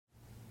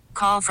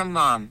call from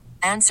mom.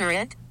 Answer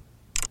it.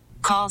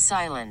 Call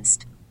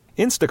silenced.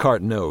 Instacart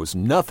knows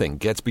nothing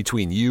gets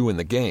between you and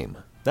the game.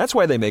 That's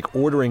why they make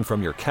ordering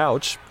from your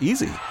couch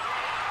easy.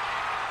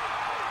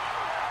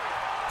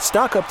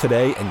 Stock up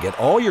today and get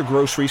all your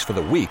groceries for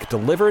the week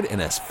delivered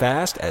in as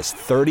fast as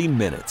 30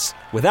 minutes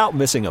without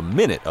missing a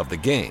minute of the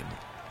game.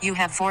 You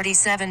have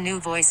 47 new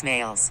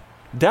voicemails.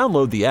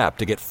 Download the app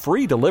to get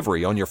free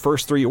delivery on your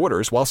first 3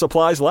 orders while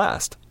supplies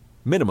last.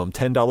 Minimum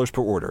 $10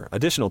 per order.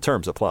 Additional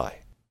terms apply.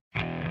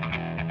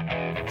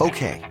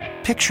 Okay,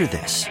 picture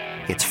this.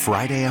 It's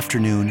Friday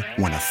afternoon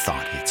when a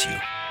thought hits you.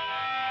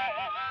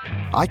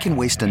 I can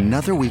waste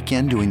another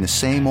weekend doing the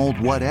same old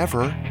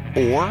whatever,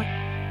 or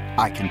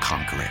I can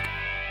conquer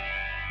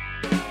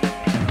it.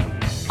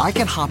 I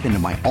can hop into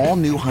my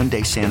all-new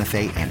Hyundai Santa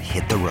Fe and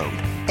hit the road.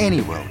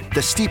 Any road.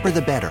 The steeper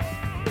the better.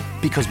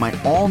 Because my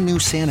all-new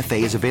Santa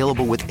Fe is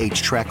available with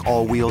H-Track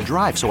all-wheel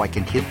drive, so I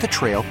can hit the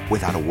trail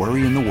without a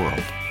worry in the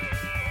world.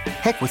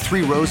 Heck, with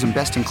 3 rows and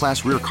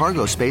best-in-class rear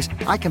cargo space,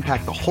 I can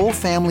pack the whole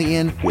family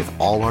in with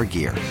all our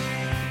gear.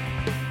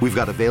 We've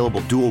got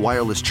available dual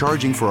wireless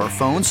charging for our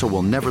phones, so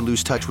we'll never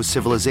lose touch with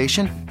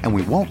civilization, and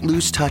we won't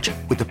lose touch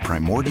with the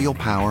primordial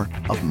power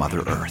of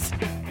Mother Earth.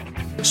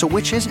 So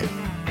which is it?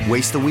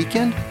 Waste the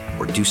weekend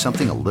or do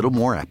something a little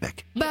more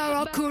epic?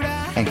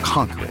 And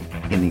conquer it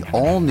in the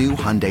all-new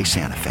Hyundai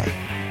Santa Fe.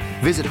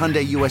 Visit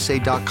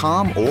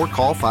HyundaiUSA.com or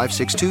call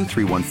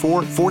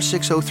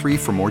 562-314-4603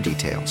 for more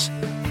details.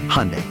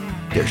 Hyundai,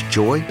 there's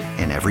joy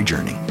in every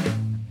journey.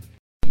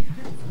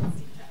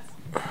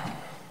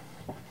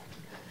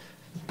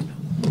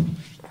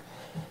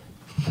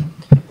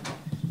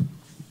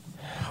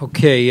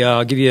 Okay,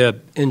 I'll give you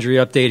an injury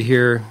update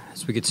here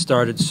as we get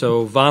started.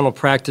 So Vaughn will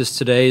practice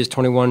today. His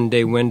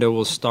 21-day window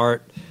will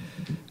start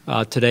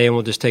today, and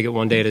we'll just take it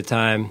one day at a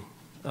time.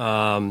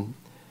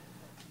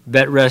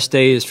 Vet rest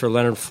days for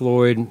Leonard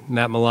Floyd,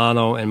 Matt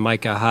Milano, and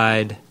Micah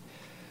Hyde.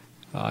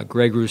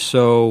 Greg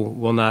Rousseau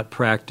will not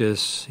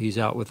practice. He's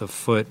out with a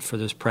foot for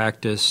this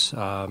practice.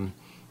 And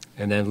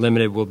then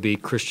limited will be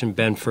Christian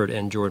Benford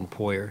and Jordan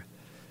Poyer.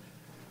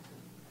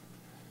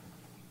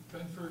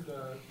 Benford,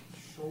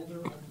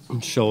 shoulder?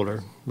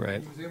 Shoulder,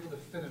 right. He was able to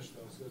finish,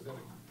 though, so is that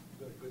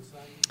a good sign?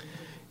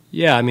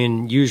 Yeah, I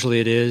mean, usually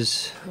it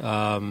is.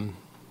 You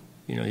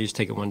just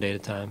take it one day at a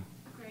time.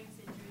 Greg's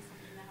injury,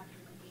 something that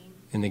happened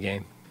in the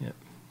game, yeah.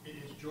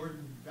 Is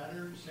Jordan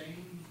better, same?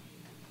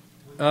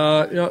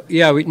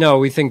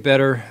 We think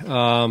better.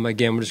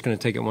 Again, we're just going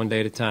to take it one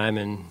day at a time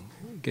and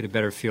get a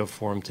better feel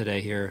for him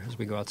today here as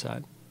we go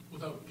outside.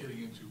 Without getting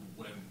into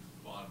when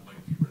Vaughn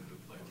might be ready to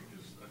play,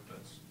 because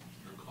that's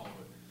your call,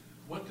 but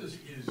what does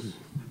his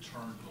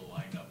return to the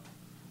lineup,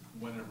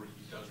 whenever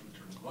he does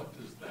return, what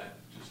does that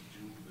just do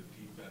to the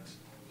defense,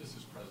 just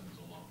his presence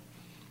alone?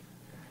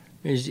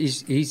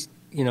 He's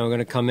going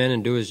to come in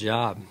and do his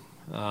job,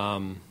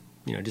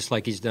 just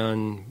like he's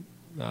done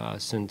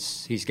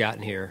since he's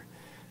gotten here.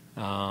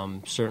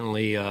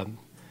 Certainly a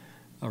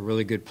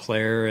really good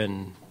player,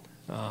 and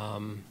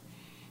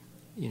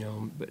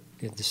but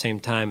at the same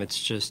time,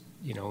 it's just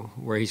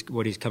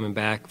what he's coming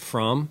back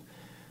from.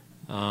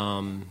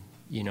 At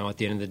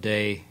the end of the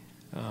day,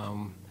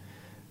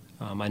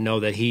 I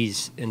know that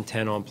he's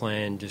intent on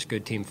playing just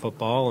good team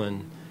football,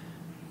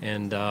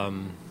 but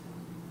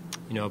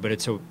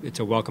it's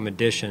a welcome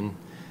addition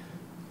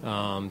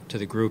to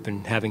the group,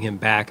 and having him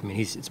back. I mean,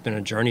 it's been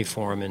a journey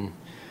for him, and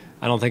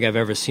I don't think I've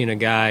ever seen a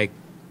guy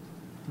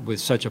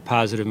with such a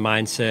positive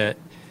mindset,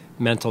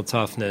 mental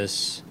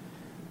toughness,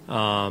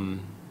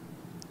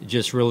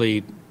 just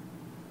really,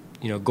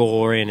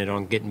 goal-oriented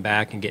on getting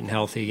back and getting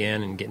healthy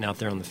again and getting out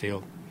there on the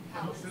field.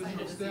 From a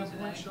physical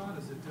standpoint, Sean,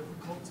 is it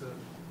difficult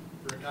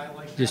for a guy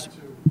like that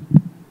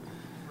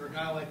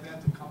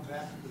to come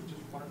back with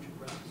just 1 or 2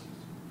 practices?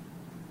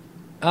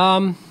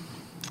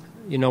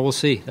 We'll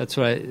see. That's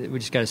what we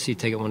just got to see.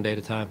 Take it one day at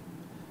a time.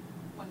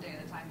 One day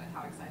at a time, but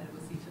how excited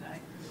was he today?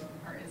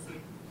 Or is he?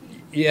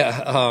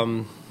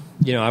 Yeah,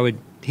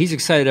 he's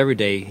excited every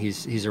day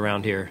he's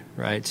around here,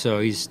 right? So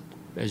he's,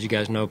 as you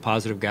guys know, a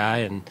positive guy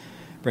and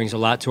brings a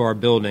lot to our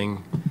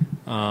building,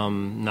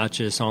 not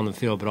just on the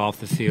field but off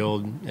the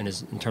field, and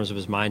in terms of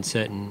his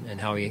mindset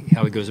and how he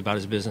goes about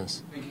his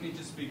business. And can you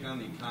just speak on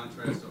the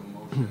contrast of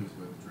emotions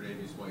with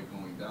Tre'Davious White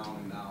going down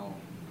and now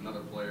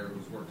another player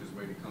who's worked his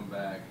way to come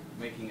back,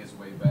 making his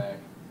way back,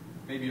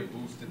 maybe a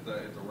boost at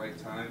the right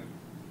time?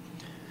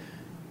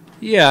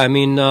 Yeah, I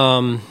mean,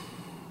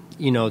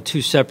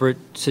 2 separate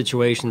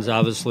situations,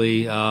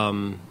 obviously.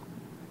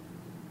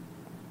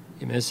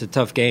 It's a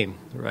tough game,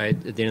 right,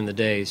 at the end of the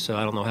day, so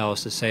I don't know how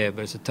else to say it,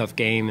 but it's a tough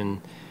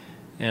game,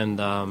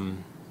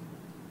 and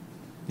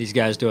these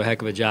guys do a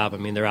heck of a job. I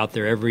mean, they're out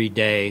there every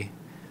day,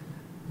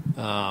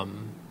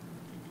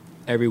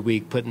 every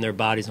week, putting their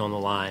bodies on the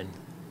line,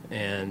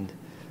 and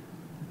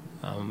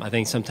I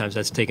think sometimes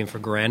that's taken for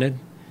granted,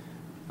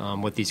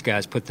 what these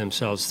guys put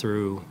themselves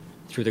through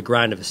the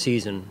grind of a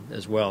season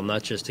as well,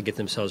 not just to get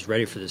themselves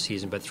ready for the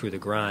season, but through the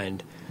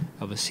grind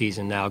of a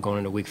season now going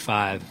into week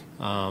 5.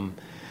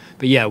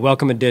 yeah,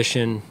 welcome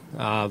addition.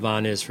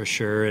 Von is for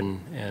sure,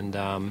 and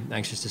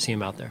anxious to see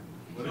him out there.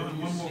 One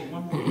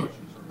more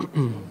question, sir.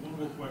 One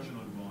more question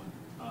on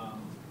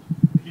Vaughn.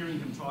 Hearing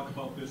him talk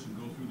about this and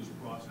go through this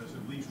process,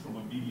 at least from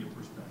a media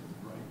perspective,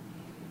 right?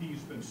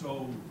 He's been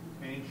so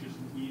anxious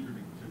and eager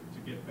to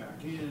get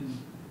back in,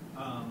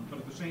 but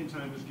at the same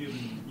time has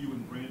given you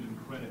and Brandon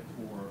credit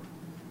for,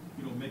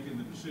 making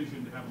the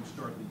decision to have him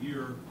start the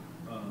year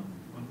on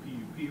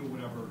PUP or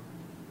whatever,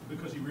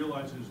 because he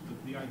realizes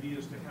that the idea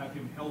is to have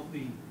him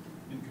healthy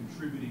and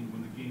contributing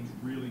when the games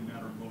really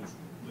matter most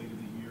late in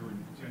the year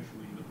and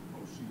potentially into the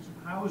postseason.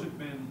 How has it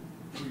been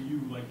for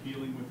you, like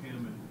dealing with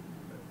him? And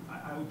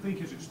I would think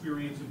his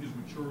experience and his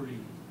maturity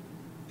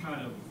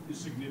kind of is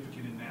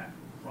significant in that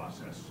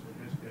process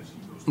as he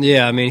goes through.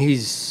 Yeah, I mean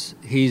he's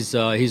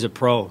a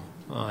pro.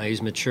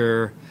 He's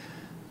mature.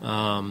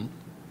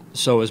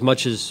 So as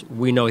much as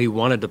we know he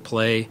wanted to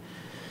play,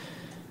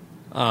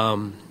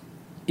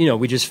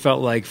 we just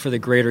felt like for the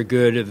greater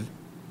good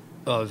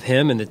of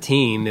him and the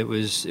team, it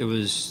was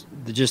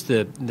just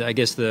the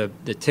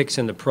ticks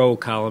in the pro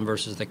column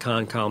versus the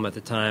con column at the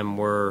time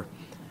were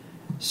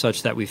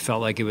such that we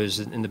felt like it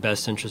was in the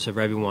best interest of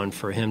everyone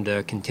for him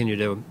to continue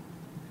to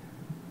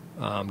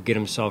get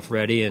himself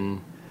ready.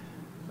 And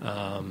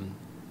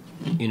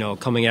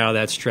coming out of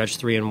that stretch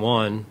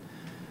 3-1,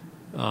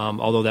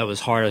 although that was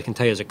hard, I can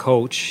tell you as a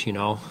coach, I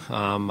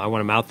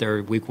want him out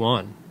there week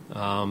 1.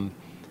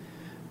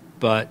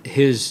 But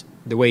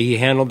the way he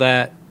handled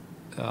that,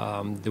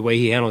 the way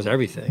he handles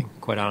everything,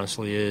 quite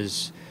honestly,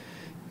 is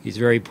he's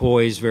very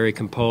poised, very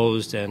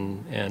composed,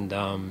 and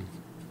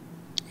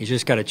he's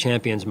just got a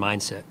champion's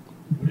mindset.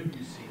 What have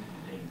you seen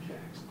from Dane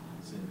Jackson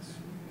since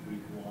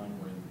week 1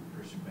 when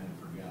Christian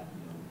Benford got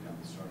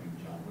the starting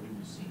job? What have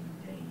you seen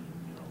in Dane?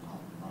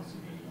 How's he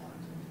getting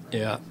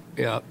along?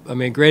 Yeah. I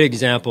mean, great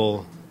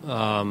example.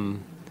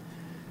 And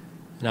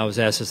I was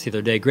asked this the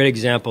other day. Great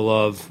example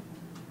of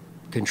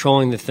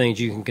controlling the things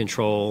you can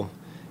control,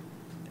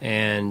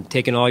 and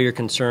taking all your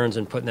concerns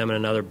and putting them in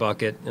another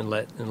bucket and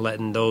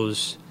letting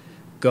those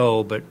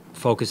go, but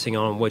focusing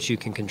on what you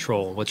can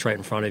control, what's right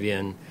in front of you.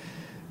 And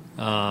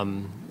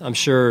I'm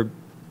sure,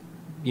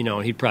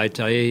 he'd probably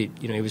tell you,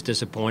 he was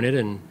disappointed,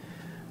 and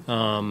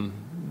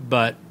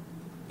but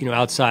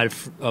outside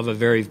of a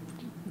very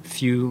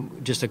few,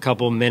 just a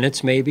couple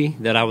minutes maybe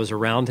that I was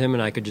around him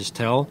and I could just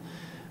tell.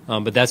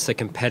 But that's the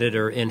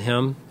competitor in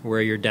him,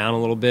 where you're down a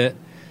little bit.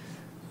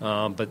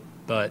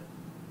 But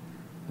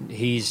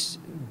he's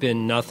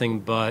been nothing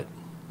but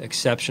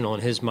exceptional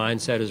in his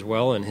mindset as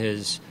well, and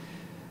his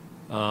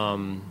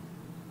willing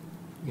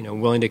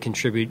to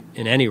contribute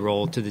in any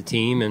role to the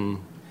team, and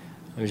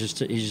he's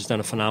just done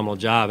a phenomenal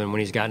job. And when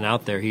he's gotten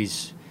out there,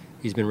 he's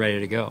been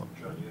ready to go.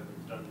 Sean, you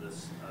haven't done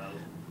this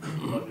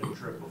London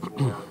trip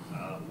before.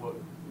 What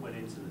went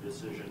into the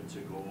decision to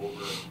go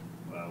over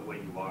when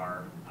you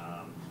are?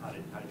 How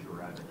did you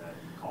arrive at that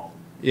call?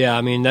 Yeah,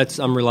 I mean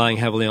I'm relying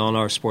heavily on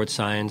our sports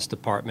science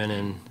department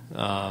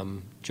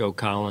and Joe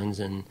Collins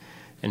and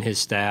his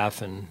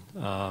staff and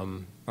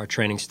our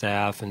training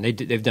staff, and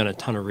they've done a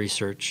ton of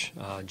research.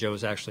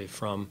 Joe's actually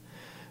from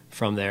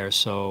there,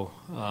 so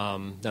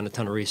done a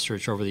ton of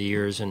research over the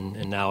years,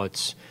 and now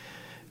it's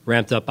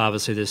ramped up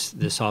obviously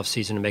this off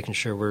season and making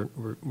sure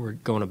we're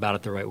going about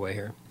it the right way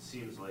here. It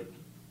seems like,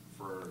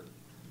 for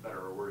better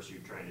or worse,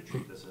 you're trying to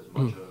treat this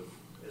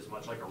as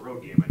much like a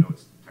road game. I know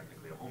it's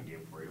technically a home game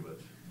for you, but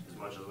as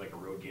much as like a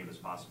road game as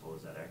possible.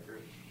 Is that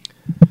accurate?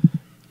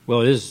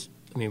 Well, it is.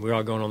 I mean, we're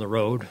all going on the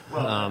road.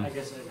 Well, I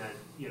guess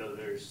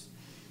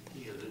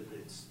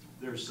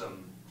there's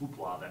some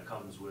hoopla that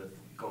comes with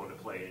going to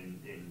play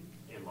in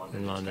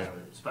London. In London.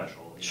 It's kind of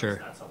special. Sure.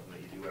 It's not something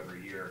that you do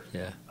every year.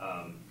 Yeah.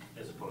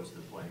 As opposed to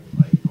playing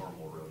like a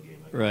normal road game.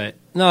 Right.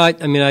 No, I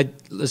mean,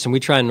 listen, we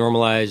try and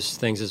normalize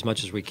things as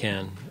much as we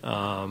can.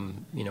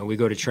 We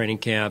go to training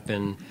camp,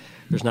 and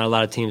there's not a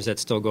lot of teams that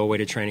still go away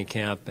to training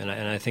camp, and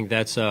I think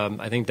that's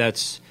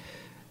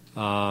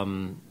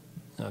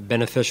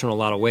beneficial in a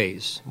lot of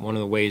ways. One of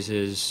the ways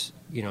is,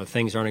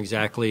 things aren't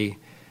exactly,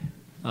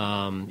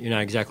 you're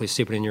not exactly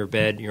sleeping in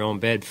your own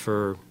bed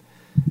for,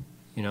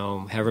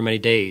 however many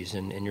days,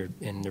 and your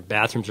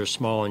bathrooms are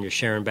small, and you're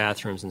sharing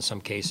bathrooms in some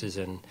cases,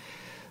 and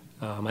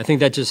I think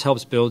that just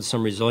helps build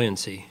some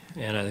resiliency,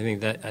 and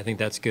I think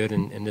that's good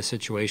in this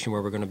situation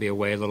where we're going to be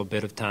away a little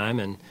bit of time,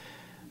 and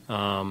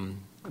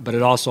but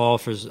it also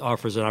offers an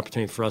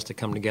opportunity for us to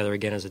come together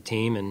again as a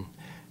team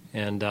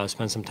and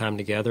spend some time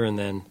together, and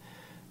then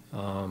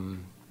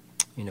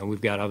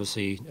we've got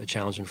obviously a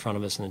challenge in front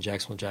of us in the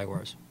Jacksonville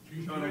Jaguars.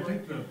 Sean, I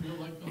think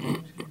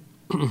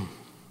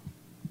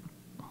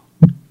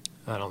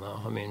I don't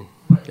know. I mean,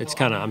 it's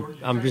kind of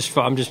I'm just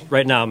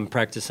right now I'm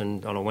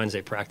practicing on a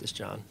Wednesday practice,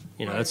 John.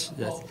 That's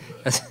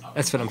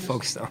what I'm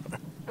focused on.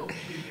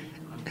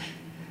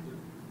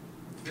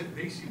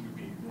 They seem to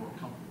be more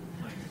comfortable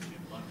playing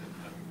in London,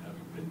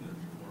 having been there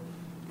before.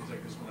 Because I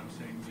guess what I'm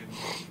saying is,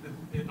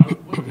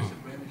 what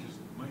disadvantages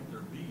might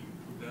there be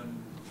for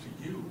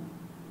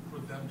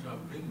them to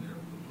have been there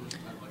for the first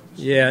time like this?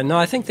 Yeah, no,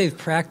 I think they've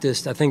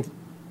practiced. I think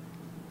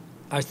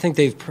I think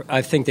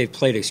they've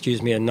played,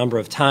 a number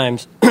of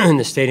times in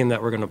the stadium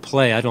that we're going to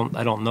play. I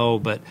don't know,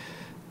 but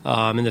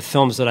in the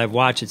films that I've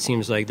watched, it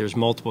seems like there's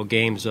multiple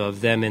games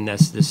of them in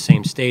this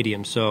same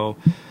stadium. So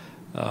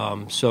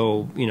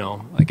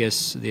I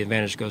guess the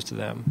advantage goes to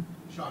them.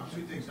 Sean,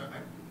 two things.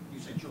 You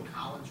said Joe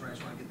Collins, right? I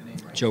just want to get the name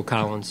right. Joe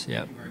Collins,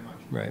 yeah. Thank you very much.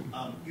 Right.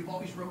 You've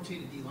always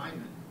rotated D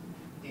linemen,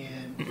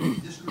 and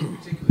this group in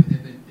particular,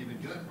 they've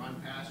been good. Run,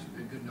 pass,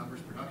 been good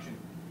numbers, production.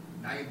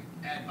 Now you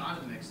add Bond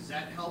to the mix. Does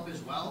that help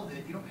as well?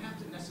 That you don't have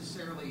to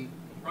necessarily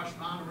rush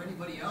Bond or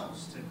anybody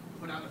else to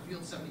put on the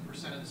field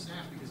 70% of the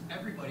snaps because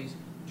everybody's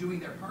doing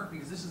their part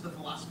because this is the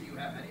philosophy you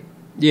have anyway.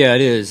 Yeah,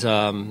 it is.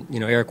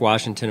 Eric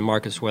Washington and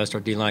Marcus West,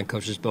 our D-line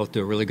coaches, both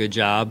do a really good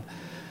job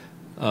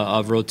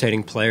of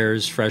rotating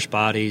players, fresh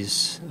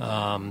bodies.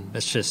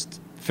 That's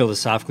just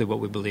philosophically what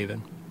we believe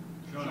in.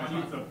 Sean, I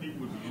think that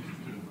people would be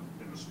interested in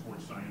the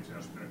sports science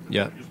aspect.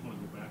 Yeah. I just want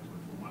to go back to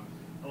it for one.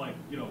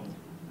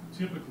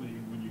 Typically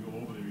when you go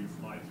over there, you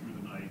fly through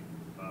the night.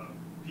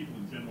 People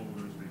in general,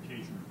 whether it's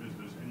vacation or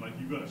business, and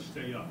you got to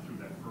stay up through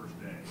that first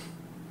day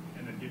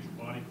and then get your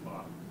body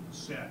clock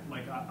set.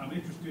 I'm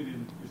interested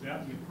in, is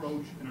that the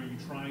approach, and are you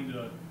trying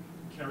to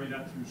carry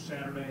that through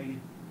Saturday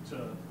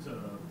to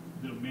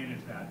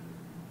manage that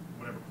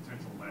whatever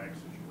potential lag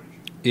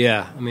situation?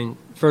 Yeah,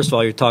 first of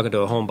all, you're talking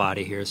to a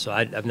homebody here, so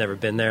I've never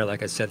been there,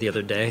 like I said the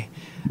other day.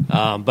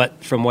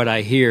 But from what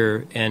I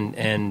hear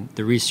and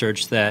the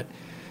research that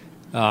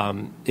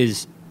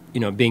is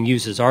being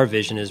used as our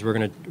vision is we're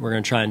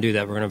gonna try and do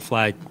that. We're gonna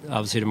fly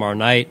obviously tomorrow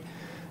night,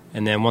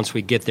 and then once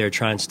we get there,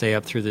 try and stay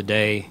up through the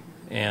day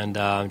and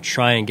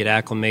try and get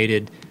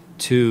acclimated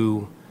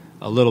to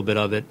a little bit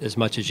of it as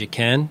much as you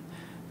can.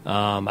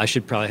 I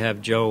should probably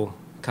have Joe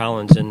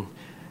Collins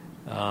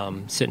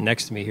sitting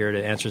next to me here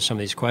to answer some of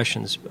these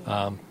questions,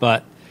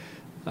 but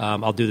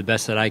I'll do the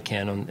best that I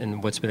can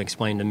in what's been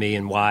explained to me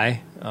and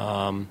why.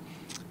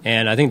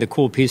 And I think the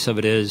cool piece of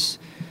it is,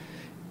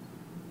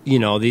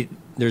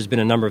 there's been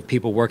a number of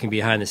people working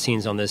behind the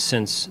scenes on this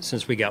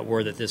since we got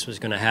word that this was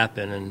going to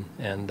happen,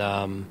 and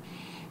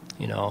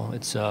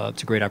it's a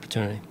great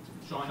opportunity.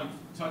 Sean,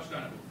 you've touched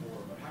on it before,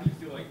 but how do you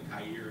feel like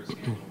Kyer has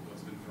handled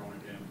what's been thrown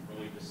at him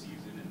early this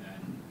season, and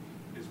then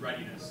his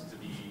readiness to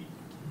be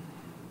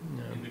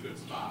in the good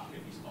spot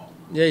if he's called?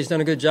 Yeah, he's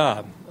done a good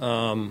job.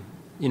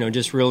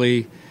 Just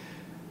really,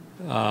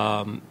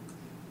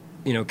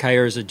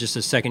 Kyer is just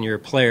a second-year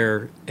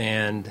player,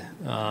 and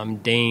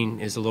Dane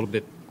is a little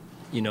bit,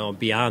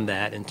 beyond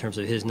that in terms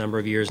of his number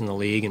of years in the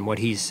league and what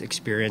he's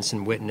experienced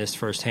and witnessed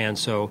firsthand.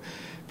 So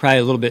probably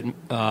a little bit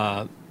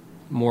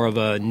more of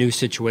a new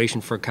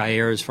situation for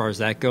Kyer as far as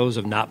that goes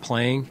of not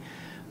playing.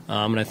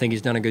 And I think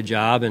he's done a good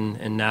job,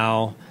 and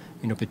now,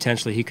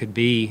 potentially he could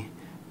be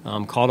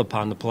called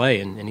upon to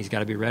play, and he's got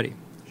to be ready.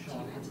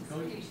 Sean,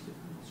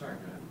 sorry,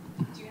 go ahead.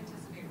 Do you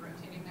anticipate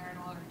rotating there at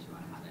all, or do you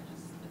want to have it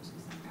just the two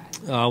same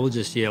guys? We'll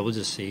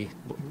just see.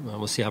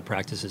 We'll see how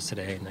practice is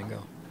today and then go.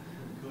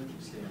 From the coaching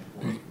standpoint,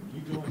 when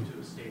you go into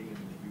a stadium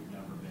that you've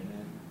never been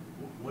in,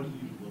 what do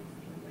you look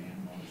for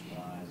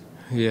landmarks-wise?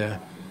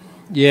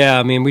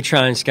 Yeah, we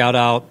try and scout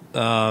out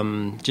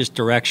just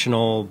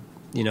directional,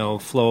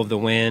 flow of the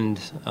wind,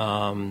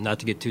 not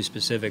to get too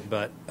specific,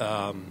 but,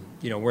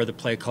 where the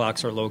play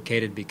clocks are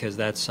located, because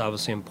that's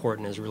obviously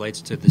important as it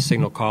relates to the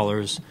signal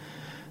callers,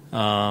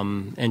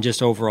 and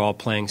just overall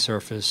playing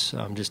surface,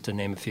 just to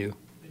name a few.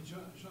 Hey,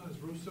 Sean, is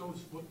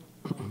Russo's foot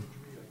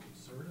injury a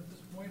concern at this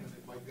point? I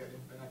think might that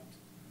impact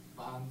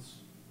Bond's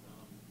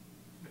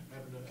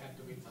having to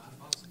activate Bond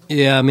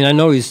possibly? Yeah, I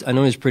know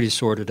he's pretty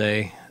sore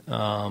today.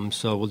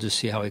 So we'll just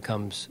see how he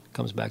comes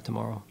back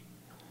tomorrow.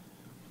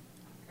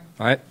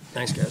 All right.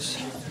 Thanks, guys.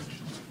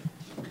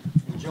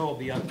 Joe will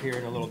be up here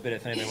in a little bit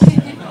if anyone wants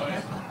to know.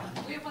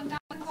 We have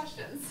 1,000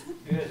 questions.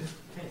 Good.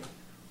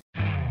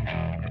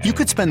 You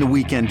could spend the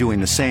weekend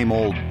doing the same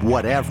old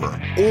whatever,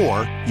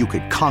 or you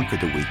could conquer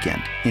the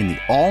weekend in the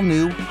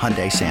all-new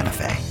Hyundai Santa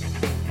Fe.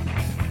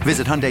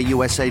 Visit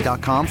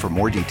HyundaiUSA.com for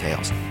more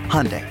details.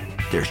 Hyundai,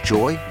 there's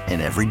joy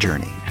in every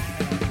journey.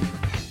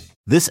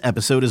 This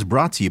episode is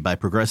brought to you by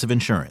Progressive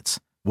Insurance.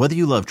 Whether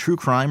you love true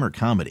crime or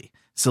comedy,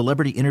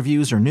 celebrity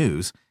interviews or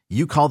news,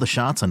 you call the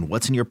shots on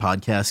what's in your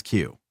podcast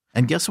queue.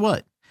 And guess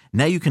what?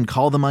 Now you can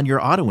call them on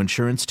your auto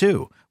insurance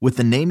too with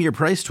the Name Your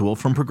Price tool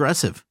from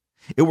Progressive.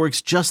 It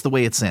works just the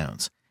way it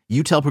sounds.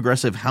 You tell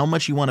Progressive how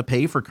much you want to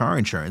pay for car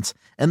insurance,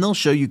 and they'll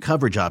show you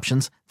coverage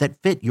options that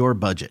fit your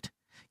budget.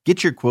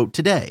 Get your quote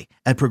today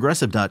at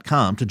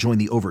Progressive.com to join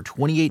the over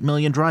 28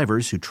 million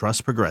drivers who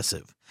trust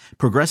Progressive.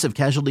 Progressive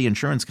Casualty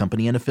Insurance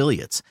Company and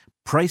Affiliates.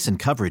 Price and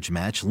coverage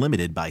match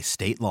limited by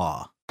state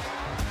law.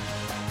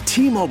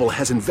 T-Mobile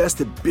has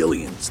invested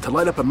billions to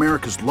light up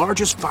America's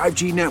largest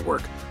 5G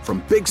network,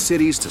 from big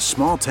cities to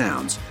small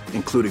towns,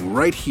 including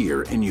right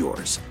here in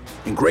yours.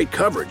 And great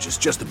coverage is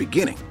just the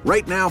beginning.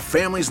 Right now,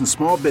 families and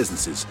small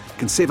businesses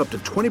can save up to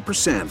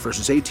 20%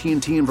 versus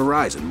AT&T and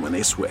Verizon when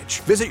they switch.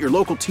 Visit your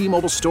local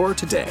T-Mobile store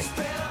today.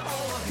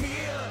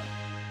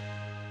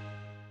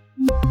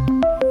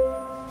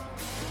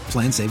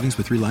 Plan savings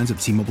with 3 lines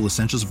of T-Mobile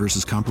Essentials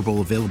versus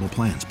comparable available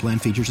plans. Plan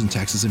features and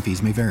taxes and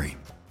fees may vary.